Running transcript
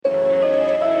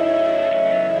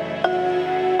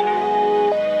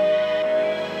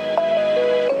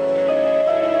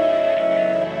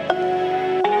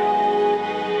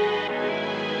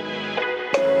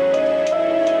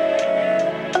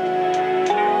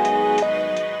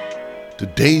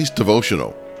Today's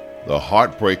devotional, the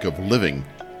heartbreak of living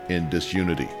in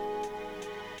disunity.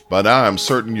 By now, I'm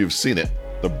certain you've seen it.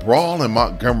 The brawl in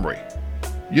Montgomery.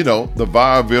 You know, the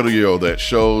viral video that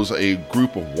shows a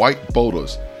group of white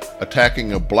boaters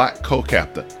attacking a black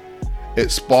co-captain. It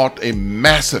sparked a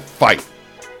massive fight,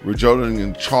 resulting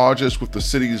in charges with the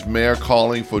city's mayor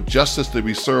calling for justice to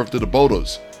be served to the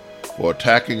boaters for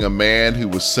attacking a man who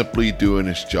was simply doing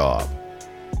his job.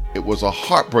 It was a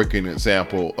heartbreaking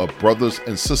example of brothers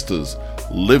and sisters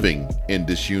living in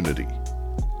disunity.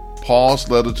 Paul's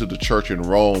letter to the church in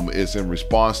Rome is in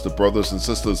response to brothers and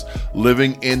sisters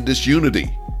living in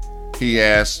disunity. He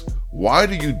asks, "Why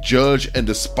do you judge and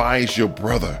despise your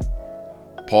brother?"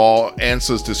 Paul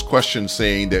answers this question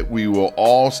saying that we will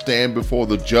all stand before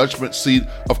the judgment seat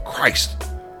of Christ,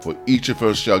 for each of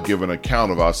us shall give an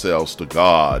account of ourselves to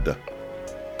God.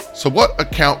 So what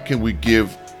account can we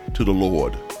give to the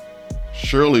Lord?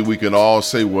 Surely we can all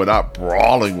say we're not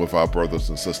brawling with our brothers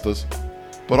and sisters,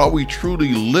 but are we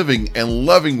truly living and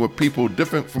loving with people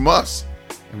different from us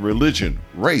in religion,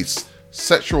 race,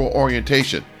 sexual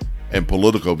orientation, and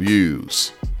political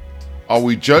views? Are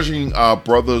we judging our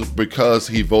brother because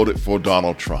he voted for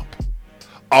Donald Trump?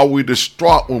 Are we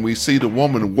distraught when we see the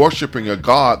woman worshiping a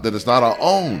God that is not our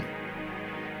own?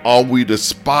 Are we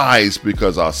despised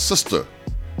because our sister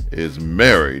is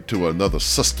married to another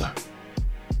sister?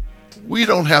 We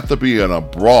don't have to be in a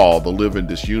brawl to live in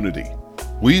disunity.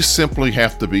 We simply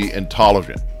have to be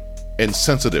intolerant,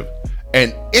 insensitive,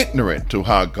 and ignorant to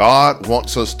how God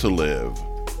wants us to live.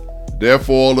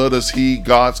 Therefore, let us heed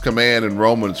God's command in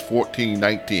Romans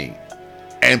 14:19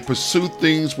 and pursue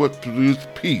things which produce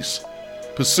peace.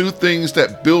 Pursue things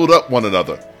that build up one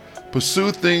another.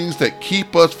 Pursue things that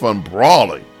keep us from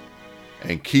brawling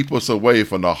and keep us away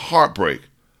from the heartbreak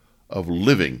of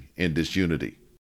living in disunity.